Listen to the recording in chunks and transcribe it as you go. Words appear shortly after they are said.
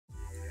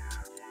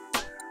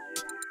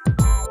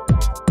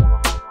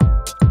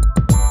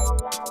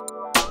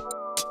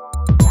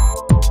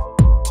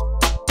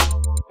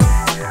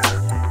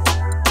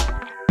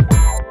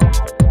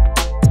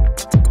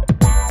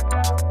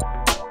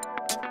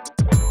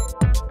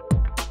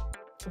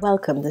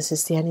Welcome. This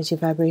is the energy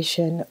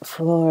vibration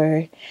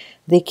for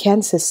the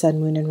Cancer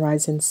Sun, Moon, and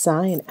Rising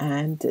sign,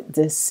 and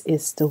this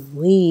is the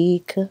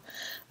week.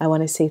 I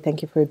want to say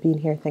thank you for being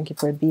here. Thank you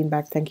for being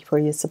back. Thank you for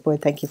your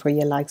support. Thank you for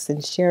your likes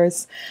and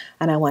shares.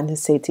 And I want to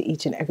say to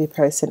each and every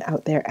person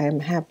out there, I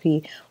am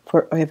happy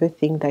for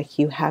everything that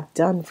you have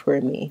done for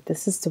me.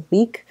 This is the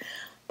week.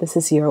 This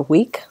is your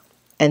week.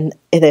 And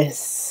it is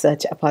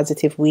such a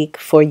positive week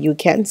for you,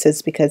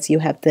 Cancers, because you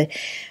have the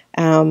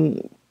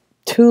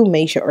two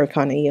major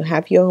arcana. You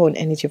have your own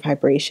energy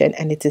vibration,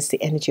 and it is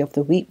the energy of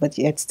the week, but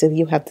yet still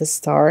you have the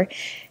star,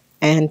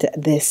 and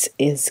this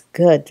is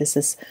good. This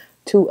is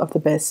two of the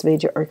best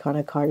major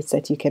arcana cards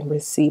that you can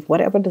receive.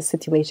 Whatever the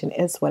situation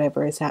is,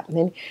 whatever is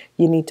happening,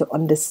 you need to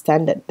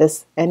understand that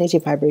this energy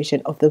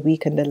vibration of the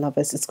week and the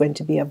lovers is going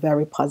to be a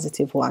very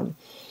positive one.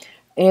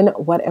 In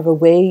whatever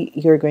way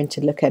you're going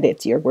to look at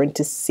it, you're going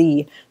to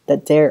see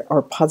that there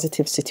are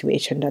positive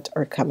situations that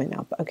are coming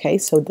up. Okay,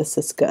 so this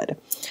is good.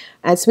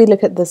 As we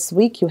look at this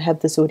week, you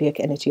have the zodiac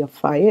energy of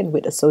fire, and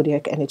with the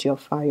zodiac energy of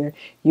fire,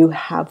 you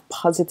have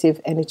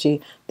positive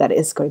energy that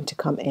is going to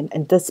come in,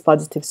 and this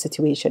positive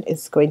situation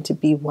is going to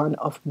be one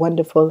of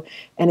wonderful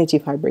energy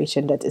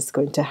vibration that is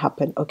going to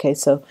happen. Okay,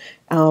 so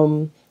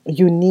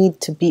you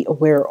need to be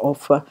aware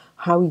of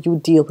how you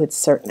deal with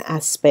certain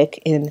aspect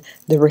in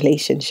the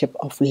relationship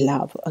of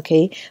love.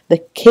 Okay, the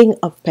King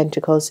of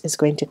Pentacles is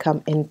going to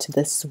come into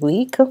this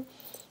week.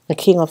 The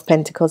King of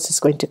Pentacles is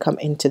going to come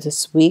into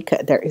this week.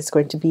 There is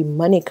going to be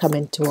money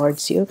coming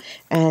towards you,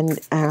 and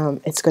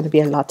it's going to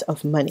be a lot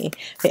of money.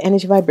 The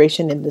energy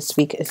vibration in this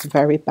week is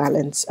very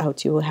balanced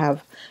out. You will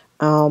have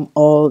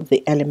all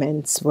the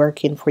elements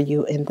working for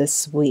you in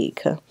this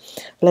week.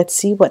 Let's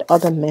see what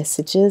other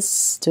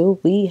messages do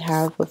we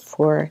have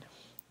for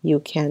you,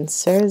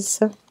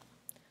 Cancers.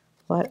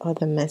 What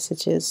other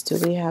messages do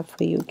we have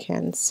for you,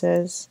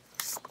 Cancers?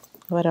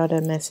 What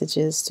other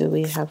messages do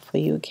we have for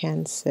you,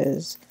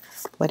 Cancers?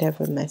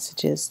 Whatever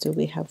messages do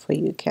we have for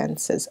you,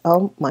 Cancers?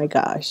 Oh my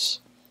gosh.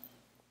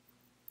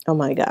 Oh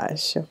my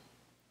gosh.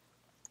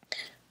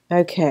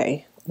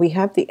 Okay, we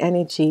have the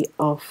energy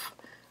of,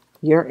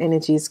 your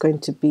energy is going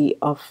to be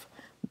of,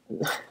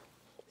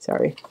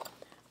 sorry,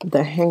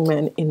 the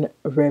Hangman in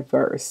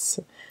reverse.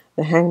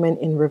 The Hangman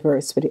in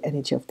reverse with the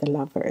energy of the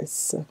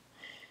lovers.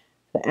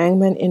 The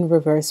Hangman in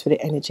reverse with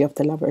the energy of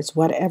the lovers.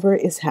 Whatever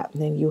is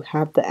happening, you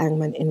have the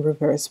Hangman in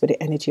reverse with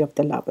the energy of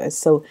the lovers.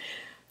 So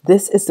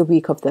this is the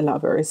week of the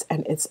lovers,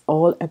 and it's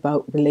all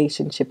about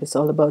relationship. It's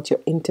all about your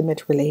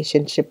intimate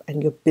relationship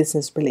and your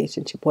business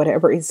relationship.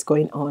 Whatever is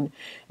going on,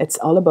 it's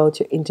all about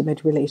your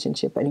intimate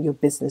relationship and your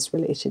business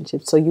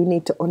relationship. So you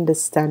need to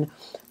understand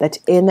that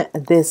in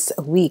this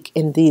week,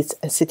 in this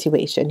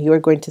situation, you're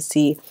going to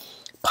see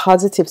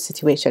positive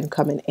situation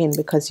coming in,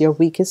 because your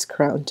week is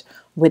crowned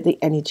with the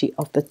energy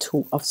of the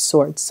Two of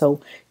Swords. So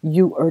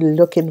you are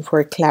looking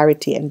for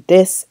clarity, and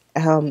this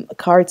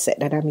card set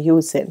that I'm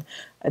using,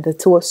 the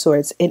Two of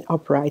Swords in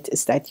upright,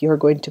 is that you're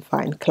going to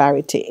find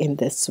clarity in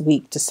this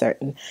week to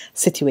certain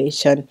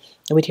situation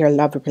with your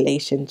love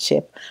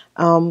relationship.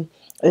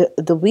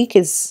 The week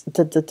is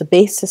the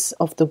basis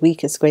of the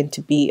week is going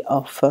to be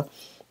of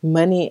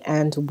money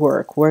and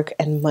work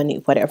and money.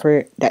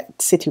 Whatever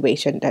that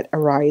situation that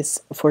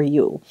arise for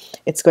you,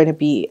 it's going to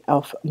be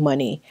of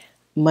money.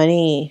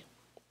 Money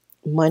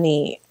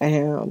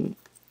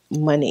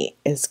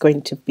is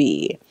going to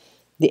be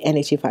the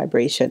energy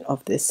vibration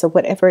of this. So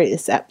whatever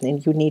is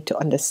happening, you need to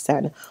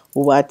understand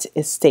what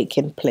is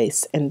taking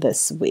place in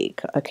this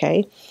week.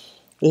 Okay,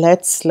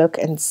 let's look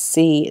and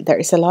see. There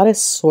is a lot of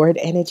sword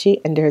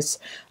energy, and there's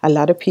a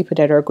lot of people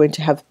that are going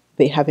to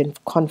be having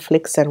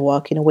conflicts and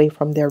walking away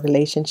from their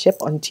relationship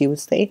on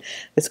Tuesday.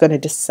 It's going to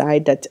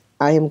decide that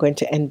I am going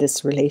to end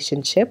this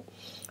relationship.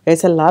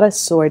 There's a lot of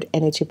sword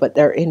energy, but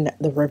they're in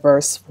the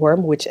reverse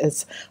form, which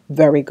is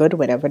very good.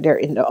 Whenever they're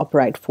in the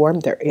upright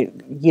form, they're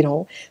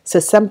in, so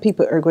some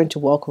people are going to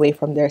walk away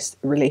from their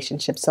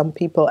relationship. Some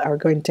people are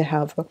going to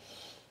have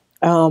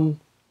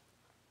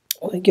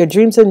your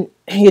dreams and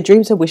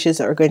wishes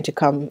are going to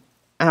come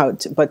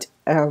out, but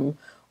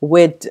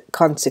with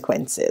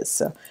consequences.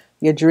 So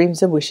your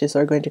dreams and wishes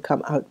are going to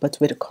come out, but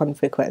with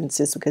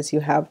consequences, because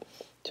you have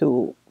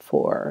 2,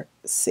 4,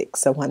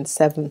 6, and 1,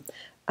 7.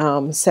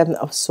 7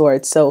 of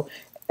Swords. So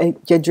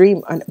your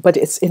dream, but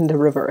it's in the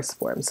reverse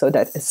form, so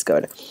that is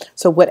good.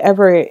 So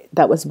whatever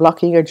that was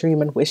blocking your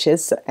dream and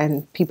wishes,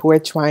 and people were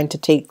trying to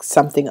take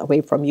something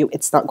away from you,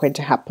 it's not going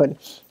to happen,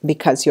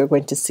 because you're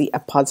going to see a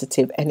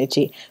positive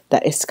energy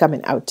that is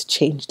coming out to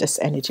change this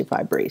energy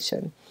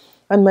vibration.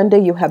 On Monday,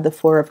 you have the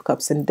Four of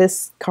Cups. In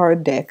this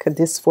card deck,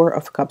 this Four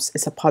of Cups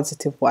is a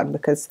positive one,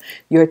 because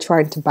you're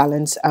trying to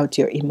balance out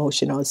your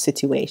emotional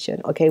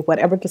situation. Okay,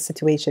 whatever the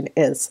situation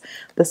is,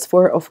 this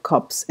Four of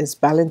Cups is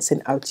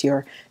balancing out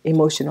your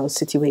emotional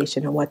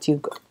situation. And what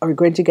you are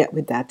going to get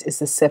with that is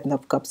the Seven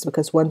of Cups,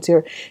 because once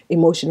your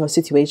emotional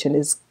situation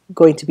is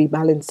going to be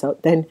balanced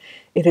out, then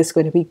it is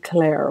going to be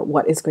clear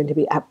what is going to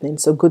be happening.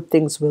 So good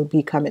things will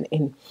be coming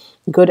in,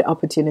 good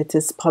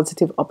opportunities,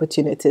 positive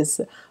opportunities.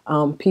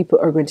 People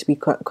are going to be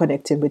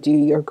connecting with you.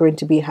 You're going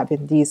to be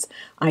having these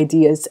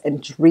ideas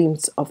and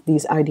dreams of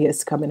these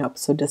ideas coming up.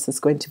 So this is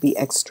going to be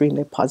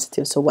extremely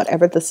positive. So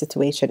whatever the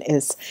situation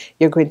is,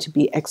 you're going to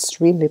be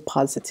extremely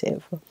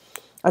positive.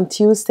 On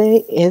Tuesday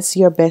is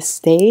your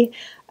best day,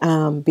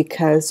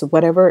 because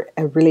whatever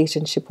a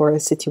relationship or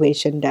a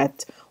situation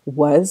that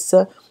was,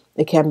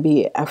 it can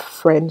be a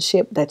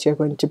friendship that you're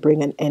going to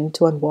bring an end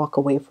to and walk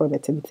away from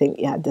it and think,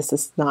 yeah, this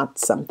is not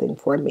something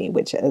for me,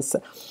 which is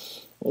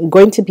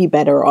going to be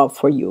better off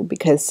for you,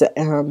 because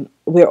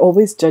we're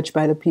always judged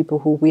by the people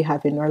who we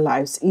have in our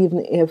lives,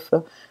 even if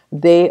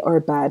they are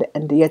bad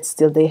and yet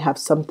still they have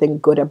something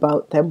good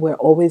about them. We're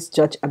always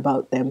judged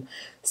about them.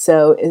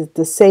 So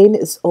the saying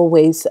is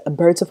always,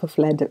 birds of a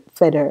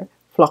feather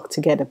flock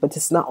together, but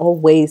it's not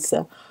always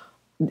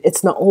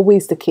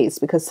the case,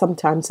 because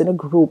sometimes in a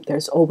group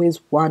there's always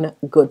one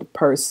good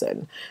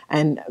person,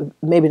 and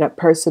maybe that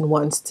person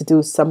wants to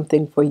do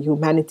something for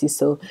humanity.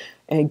 So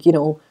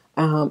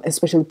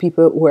especially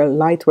people who are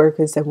light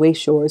workers and way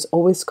showers,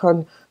 always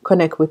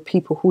connect with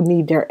people who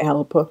need their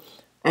help.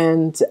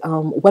 And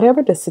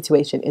whatever the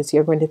situation is,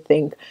 you're going to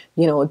think,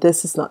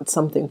 this is not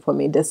something for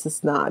me. This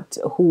is not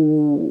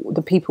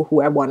the people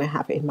who I want to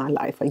have in my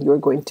life. And you're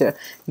going to,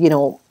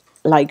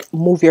 like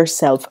move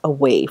yourself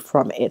away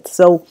from it.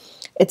 So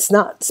it's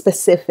not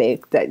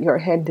specific that you're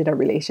ending a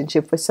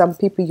relationship. For some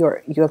people,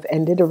 you have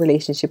ended a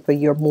relationship or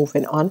you're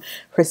moving on.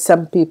 For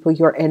some people,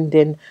 you're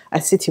ending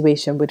a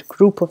situation with a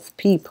group of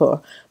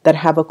people that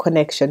have a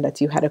connection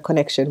that you had a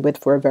connection with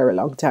for a very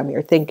long time.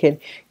 You're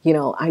thinking,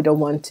 I don't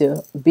want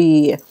to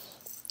be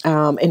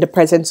in the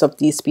presence of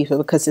these people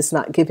because it's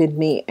not giving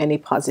me any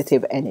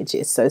positive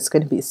energy. So it's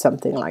going to be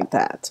something like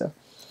that.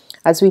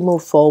 As we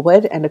move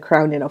forward, and the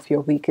crowning of your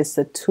week is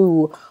the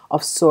Two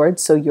of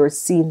Swords. So you're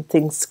seeing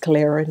things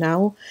clearer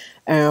now.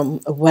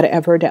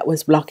 Whatever that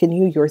was blocking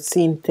you, you're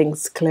seeing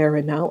things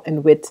clearer now.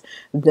 And with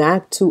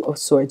that Two of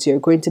Swords, you're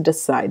going to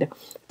decide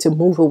to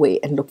move away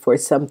and look for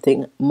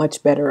something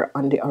much better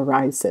on the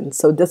horizon.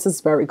 So this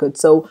is very good.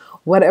 So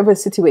whatever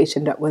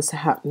situation that was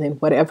happening,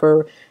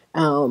 whatever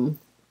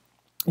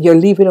you're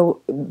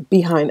leaving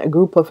behind, a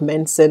group of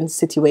mensen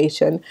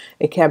situation,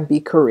 it can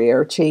be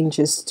career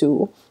changes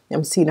too.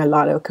 I'm seeing a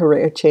lot of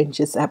career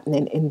changes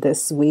happening in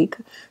this week.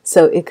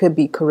 So it could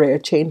be career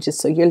changes.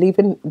 So you're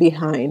leaving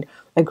behind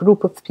a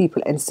group of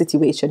people and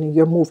situation, and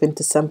you're moving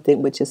to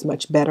something which is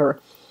much better.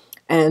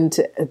 And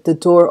the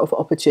door of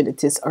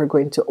opportunities are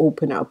going to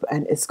open up,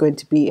 and it's going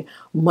to be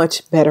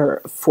much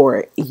better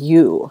for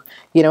you.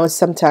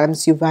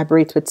 Sometimes you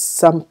vibrate with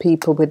some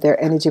people with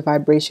their energy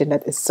vibration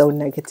that is so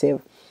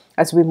negative.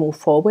 As we move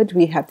forward,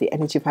 we have the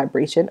energy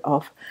vibration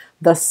of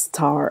the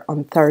Star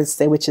on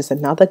Thursday, which is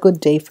another good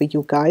day for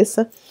you guys.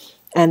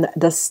 And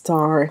the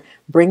Star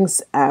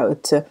brings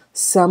out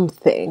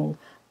something.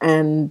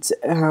 And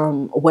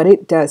what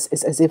it does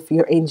is as if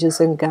your angels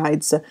and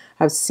guides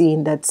have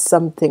seen that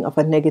something of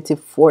a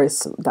negative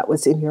force that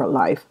was in your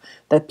life,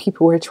 that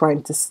people were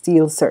trying to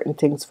steal certain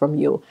things from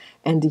you.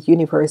 And the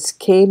universe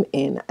came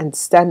in and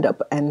stand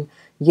up and,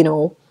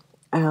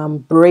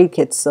 break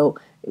it. So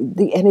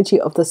the energy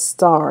of the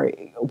Star,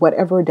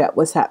 whatever that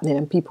was happening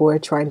and people were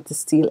trying to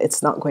steal,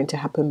 it's not going to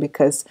happen,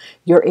 because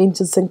your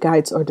angels and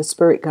guides, or the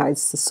spirit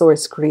guides, the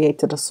source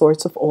creator, the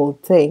source of all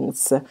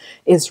things,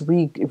 is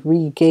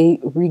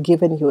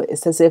re-given you.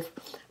 It's as if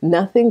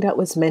nothing that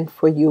was meant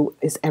for you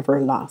is ever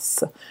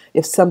lost.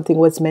 If something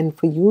was meant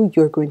for you,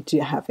 you're going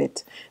to have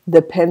it.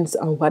 Depends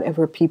on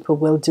whatever people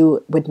will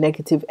do with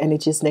negative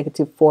energies,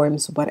 negative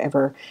forms,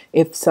 whatever.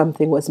 If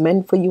something was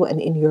meant for you and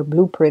in your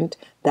blueprint,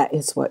 that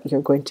is what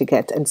you're going to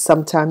get. And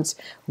sometimes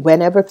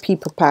whenever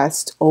people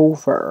passed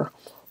over,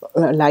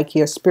 like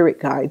your spirit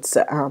guides,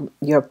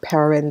 your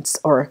parents,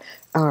 or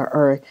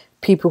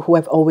people who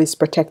have always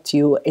protected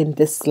you in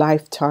this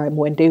lifetime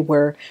when they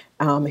were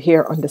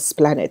here on this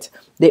planet,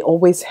 they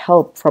always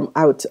help from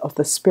out of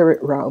the spirit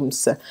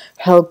realms,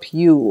 help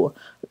you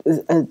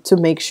to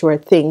make sure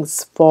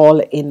things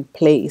fall in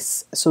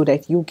place so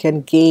that you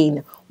can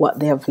gain what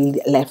they have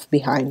left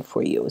behind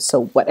for you.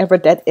 So whatever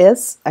that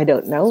is, I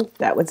don't know,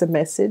 that was a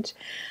message.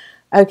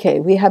 Okay,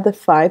 we have the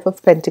Five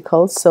of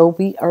Pentacles. So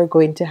we are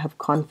going to have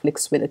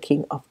conflicts with the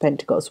King of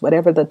Pentacles.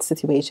 Whatever that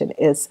situation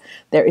is,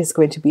 there is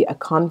going to be a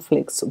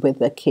conflict with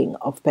the King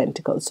of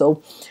Pentacles.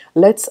 So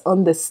let's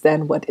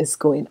understand what is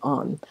going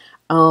on.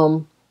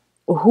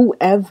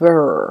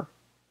 Whoever,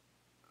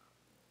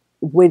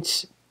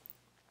 which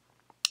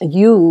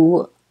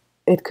you,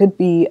 it could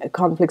be a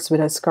conflict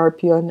with a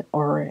Scorpion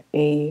or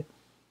a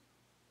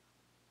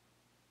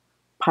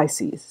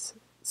Pisces.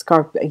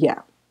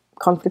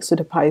 Conflicts with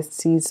a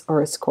Pisces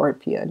or a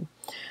Scorpion.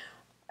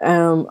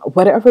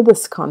 Whatever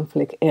this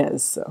conflict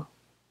is,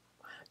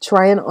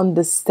 try and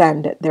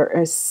understand that there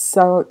are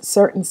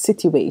certain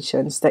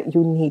situations that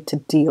you need to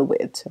deal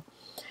with.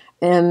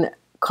 And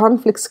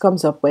conflicts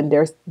comes up when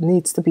there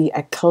needs to be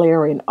a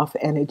clearing of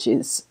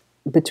energies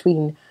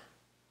between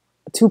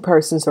two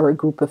persons or a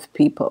group of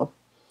people.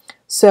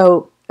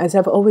 So, as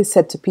I've always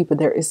said to people,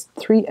 there is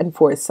 3 and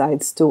 4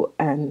 sides to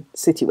a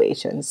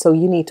situation. So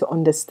you need to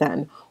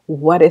understand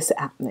what is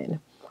happening.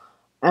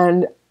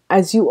 And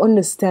as you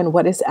understand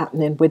what is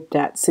happening with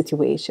that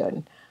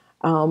situation,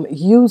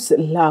 use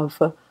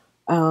love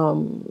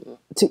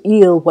to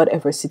heal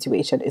whatever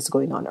situation is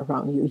going on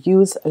around you.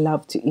 Use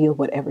love to heal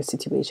whatever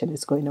situation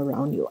is going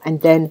around you.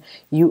 And then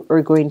you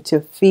are going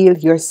to feel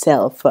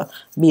yourself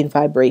being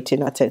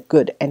vibrating at a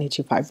good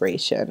energy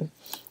vibration.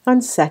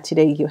 On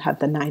Saturday, you have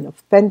the 9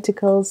 of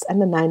Pentacles,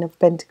 and the 9 of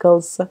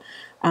Pentacles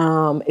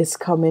is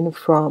coming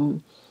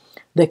from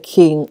the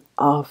King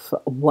of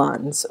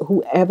Wands.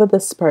 Whoever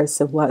this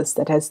person was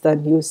that has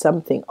done you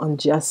something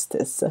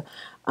injustice,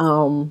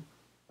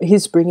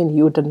 he's bringing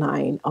you the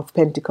 9 of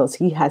Pentacles.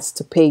 He has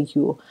to pay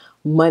you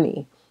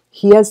money.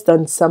 He has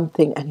done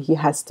something and he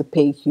has to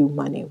pay you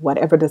money.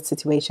 Whatever the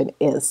situation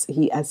is,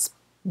 he has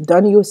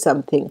done you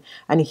something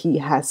and he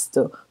has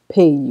to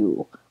pay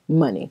you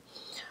money.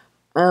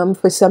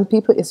 For some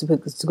people, it's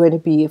going to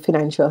be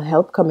financial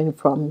help coming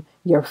from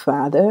your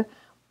father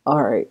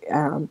or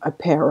a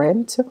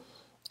parent.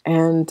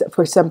 And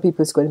for some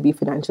people, it's going to be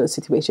financial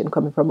situation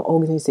coming from an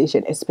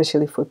organization,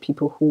 especially for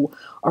people who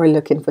are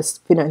looking for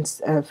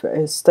finance,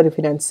 for study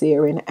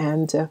financiering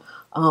and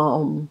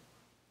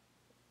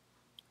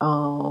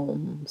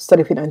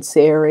study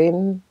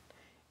financiering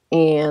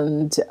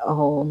and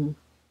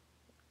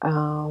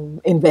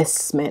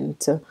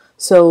investment.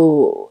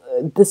 So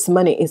this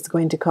money is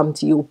going to come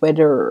to you,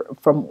 whether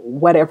from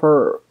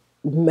whatever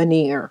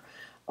manner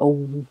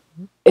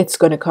it's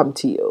going to come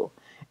to you.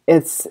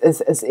 It's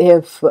as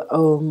if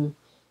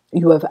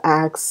you have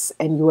asked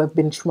and you have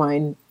been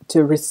trying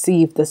to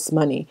receive this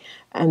money,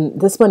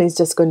 and this money is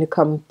just going to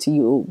come to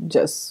you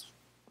just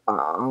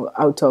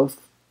out of,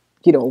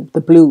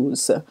 the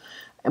blues,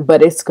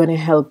 but it's going to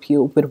help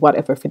you with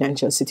whatever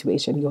financial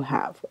situation you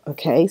have.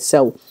 Okay,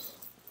 so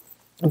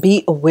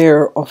be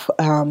aware of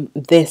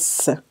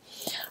this.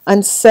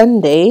 On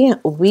Sunday,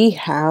 we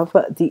have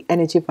the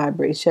energy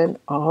vibration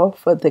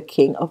of the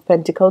King of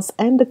Pentacles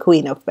and the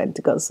Queen of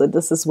Pentacles. So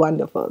this is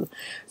wonderful.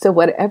 So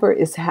whatever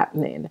is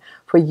happening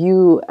for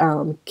you,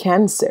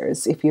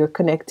 Cancers, if you're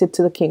connected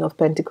to the King of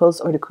Pentacles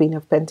or the Queen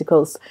of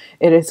Pentacles,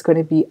 it is going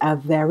to be a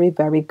very,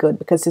 very good,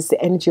 because it's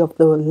the energy of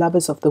the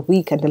lovers of the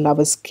week, and the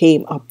lovers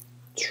came up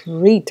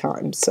 3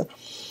 times.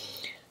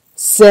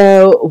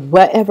 So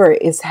whatever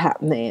is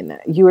happening,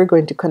 you are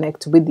going to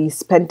connect with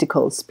these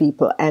Pentacles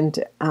people,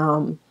 and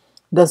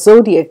the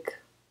Zodiac,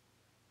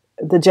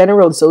 the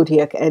general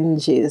Zodiac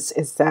energies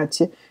is that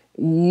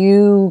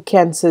you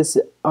Cancers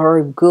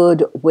are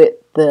good with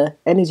the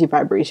energy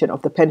vibration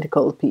of the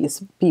Pentacle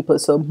people.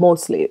 So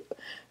mostly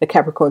the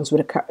Capricorns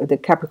with the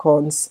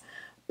Capricorns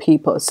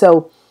people.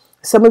 So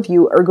some of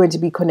you are going to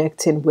be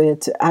connecting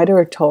with either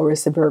a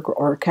Taurus, a Virgo,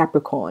 or a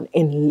Capricorn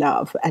in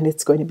love, and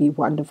it's going to be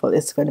wonderful.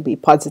 It's going to be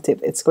positive.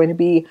 It's going to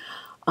be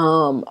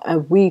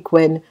a week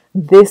when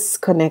this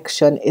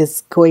connection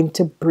is going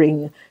to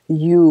bring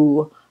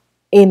you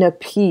inner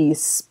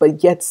peace,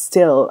 but yet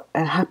still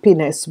a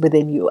happiness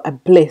within you, a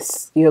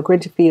bliss. You're going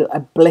to feel a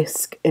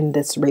bliss in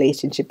this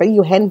relationship. And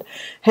you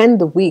end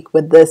the week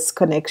with this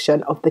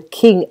connection of the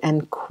King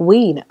and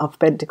Queen of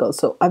Pentacles.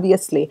 So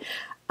obviously,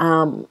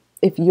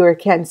 if you're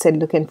Cancer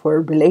looking for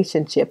a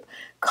relationship,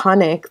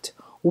 connect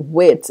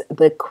with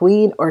the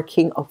Queen or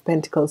King of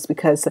Pentacles,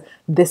 because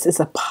this is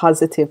a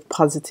positive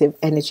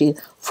energy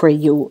for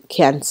you,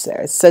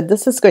 Cancer. So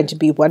this is going to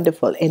be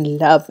wonderful. In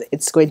love,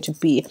 it's going to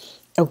be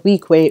a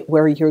week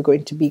where you're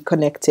going to be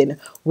connecting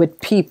with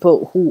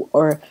people who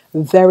are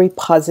very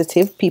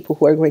positive, people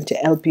who are going to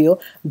help you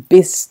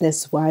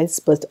business-wise,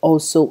 but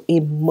also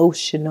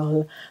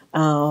emotional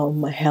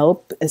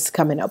help is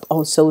coming up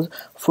also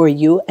for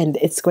you. And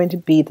it's going to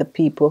be the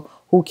people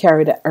who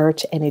carry the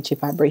earth energy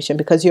vibration,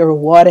 because you're a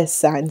water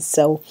sign.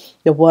 So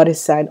the water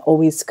sign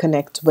always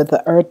connect with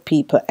the earth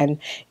people, and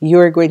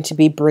you're going to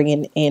be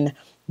bringing in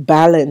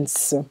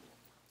balance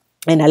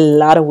in a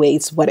lot of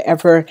ways,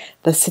 whatever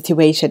the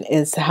situation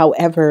is.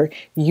 However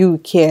you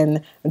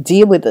can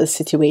deal with the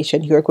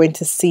situation, you're going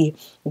to see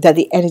that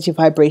the energy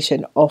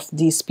vibration of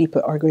these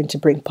people are going to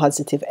bring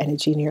positive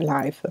energy in your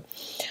life.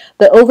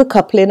 The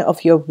overcoupling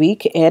of your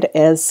week, it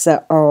is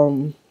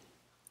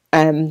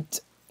and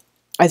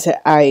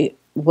I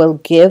will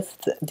give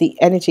the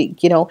energy,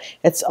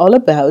 it's all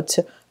about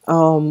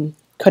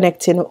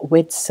connecting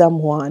with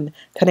someone,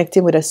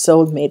 connecting with a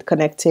soulmate,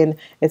 connecting.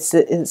 It's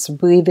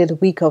really the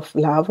week of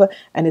love,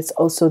 and it's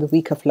also the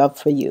week of love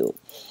for you.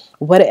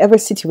 Whatever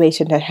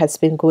situation that has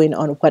been going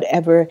on,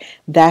 whatever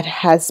that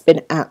has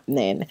been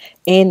happening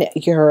in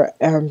your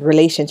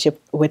relationship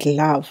with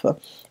love,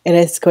 it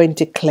is going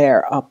to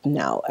clear up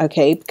now,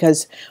 okay?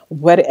 Because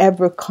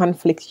whatever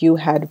conflict you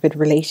had with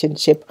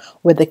relationship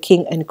with the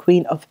King and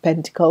Queen of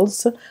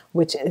Pentacles,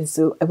 which is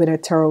with a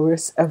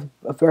Taurus, a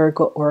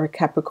Virgo, or a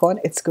Capricorn,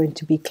 it's going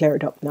to be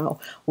cleared up now.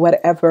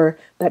 Whatever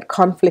that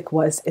conflict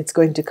was, it's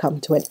going to come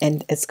to an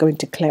end. It's going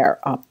to clear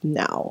up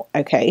now,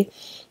 okay?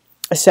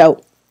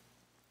 So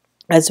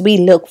as we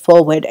look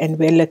forward and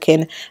we're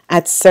looking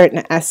at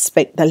certain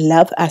aspect, the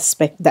love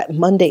aspect, that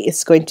Monday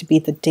is going to be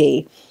the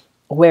day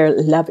where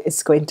love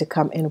is going to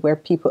come in, where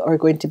people are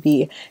going to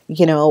be,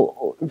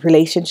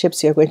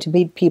 relationships, you're going to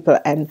meet people.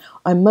 And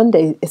on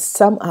Monday is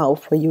somehow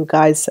for you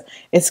guys,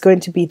 it's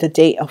going to be the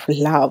day of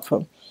love.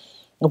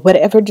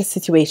 Whatever the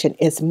situation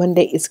is,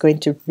 Monday is going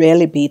to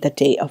really be the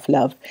day of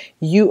love.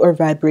 You are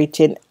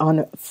vibrating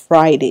on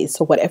Friday.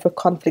 So whatever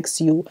conflicts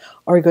you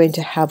are going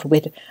to have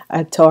with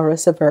a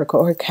Taurus, a Virgo,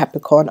 or a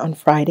Capricorn on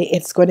Friday,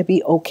 it's going to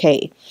be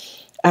okay.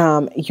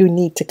 You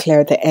need to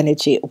clear the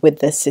energy with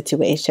this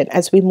situation.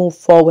 As we move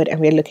forward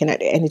and we're looking at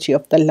the energy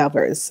of the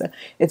lovers,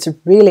 it's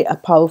really a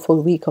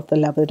powerful week of the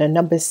lover. The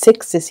number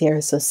 6 is here.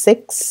 So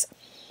 6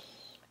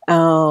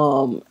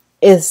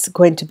 is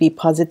going to be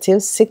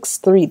positive. 6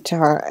 3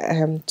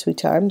 two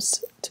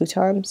times.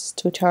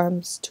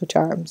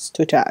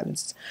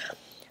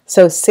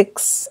 So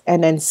 6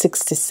 and then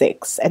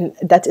 66, and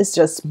that is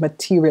just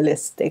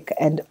materialistic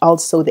and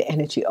also the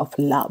energy of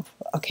love.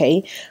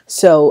 Okay,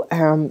 so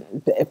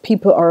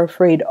people are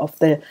afraid of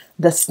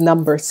this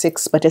number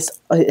 6, but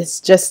it's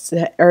just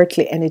the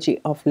earthly energy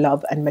of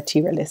love and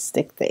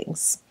materialistic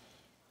things.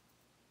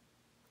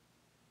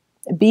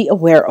 Be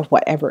aware of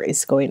whatever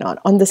is going on.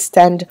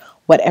 Understand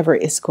whatever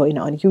is going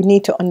on. You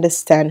need to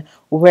understand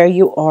where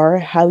you are,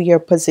 how you're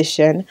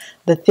positioned,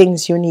 the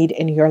things you need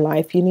in your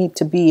life. You need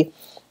to be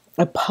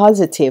a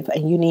positive,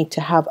 and you need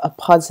to have a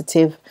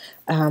positive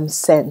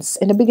sense.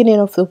 In the beginning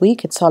of the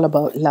week, it's all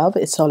about love.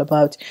 It's all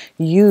about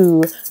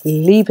you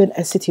leaving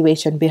a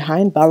situation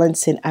behind,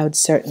 balancing out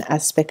certain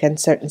aspect and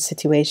certain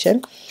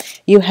situation.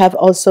 You have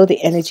also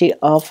the energy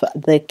of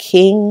the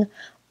king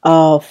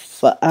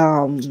of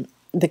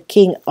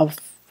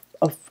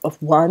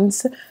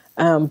wands,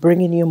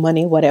 bringing you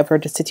money, whatever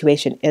the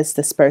situation is.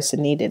 This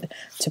person needed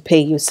to pay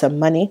you some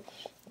money,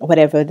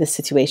 whatever the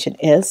situation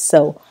is.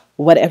 So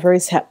whatever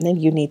is happening,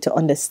 you need to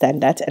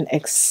understand that and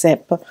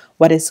accept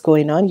what is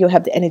going on. You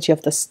have the energy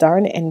of the star,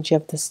 and the energy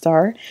of the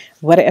star.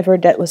 Whatever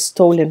that was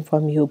stolen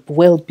from you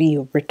will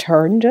be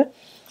returned.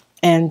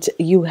 And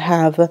you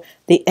have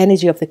the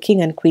energy of the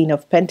King and Queen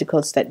of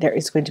Pentacles, that there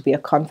is going to be a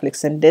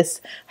conflict, and this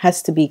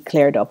has to be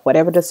cleared up.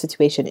 Whatever the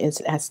situation is,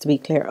 it has to be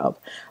cleared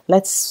up.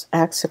 Let's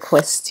ask a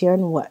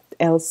question. What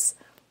else?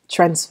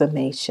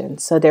 Transformation.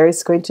 So there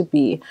is going to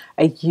be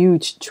a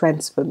huge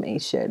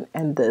transformation,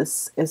 and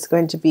this is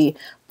going to be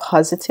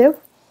positive.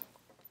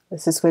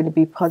 This is going to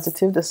be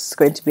positive. This is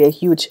going to be a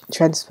huge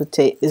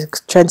transformation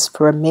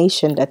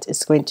that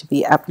is going to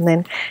be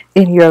happening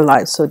in your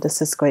life. So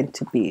this is going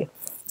to be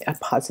a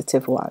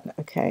positive one.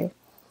 Okay,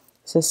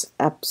 this is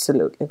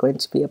absolutely going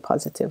to be a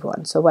positive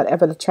one. So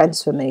whatever the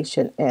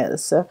transformation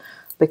is,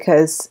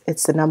 because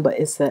it's the number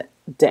is the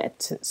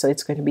debt, so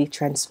it's going to be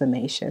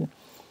transformation.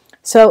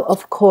 So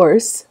of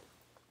course,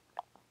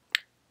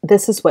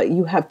 this is what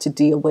you have to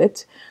deal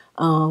with.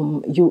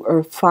 You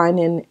are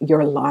finding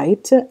your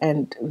light,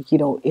 and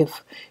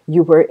if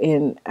you were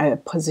in a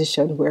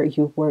position where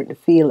you weren't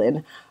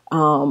feeling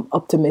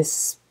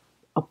optimism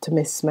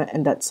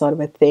and that sort of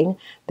a thing,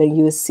 then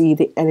you see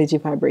the energy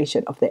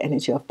vibration of the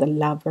energy of the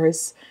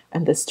lovers,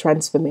 and this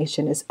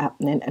transformation is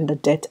happening, and the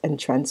death and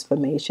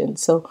transformation.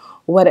 So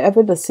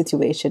whatever the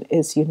situation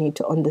is, you need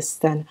to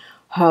understand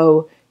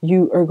how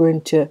you are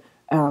going to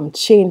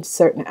change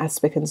certain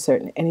aspect and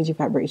certain energy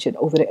vibration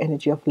over the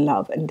energy of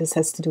love. And this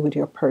has to do with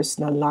your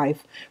personal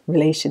life,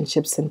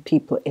 relationships, and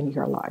people in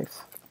your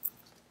life.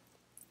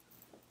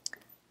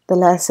 The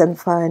last and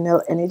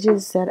final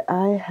energies that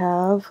I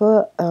have,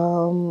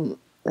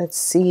 let's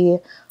see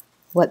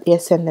what the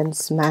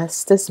Ascendant's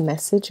Masters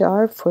message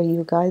are for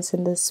you guys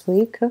in this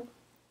week.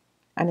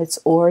 And it's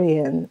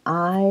Orion.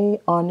 I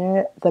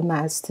honor the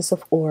Masters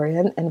of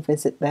Orion and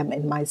visit them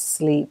in my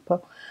sleep.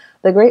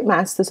 The Great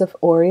Masters of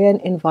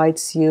Orion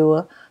invites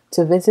you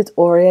to visit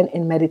Orion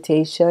in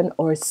meditation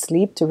or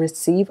sleep to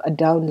receive a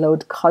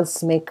download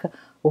cosmic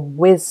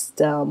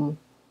wisdom.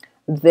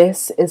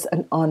 This is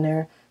an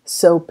honor,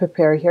 so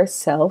prepare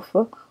yourself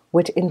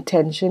with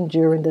intention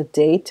during the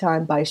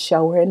daytime by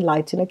showering,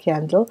 lighting a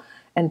candle,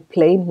 and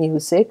playing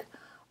music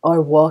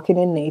or walking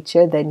in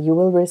nature. Then you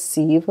will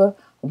receive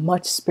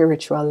much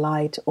spiritual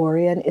light.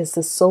 Orion is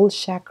the soul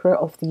chakra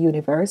of the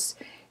universe.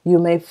 You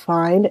may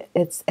find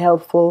it's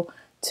helpful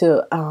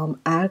to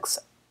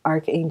ask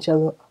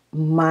Archangel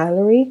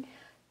Mallory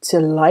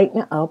to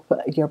lighten up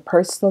your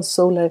personal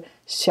solar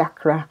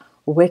chakra,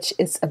 which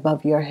is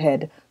above your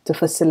head, to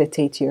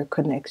facilitate your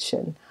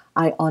connection.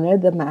 I honor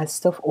the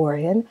Master of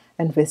Orion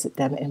and visit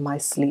them in my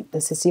sleep.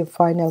 This is your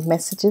final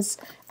messages,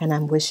 and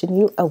I'm wishing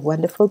you a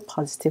wonderful,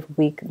 positive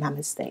week.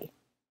 Namaste.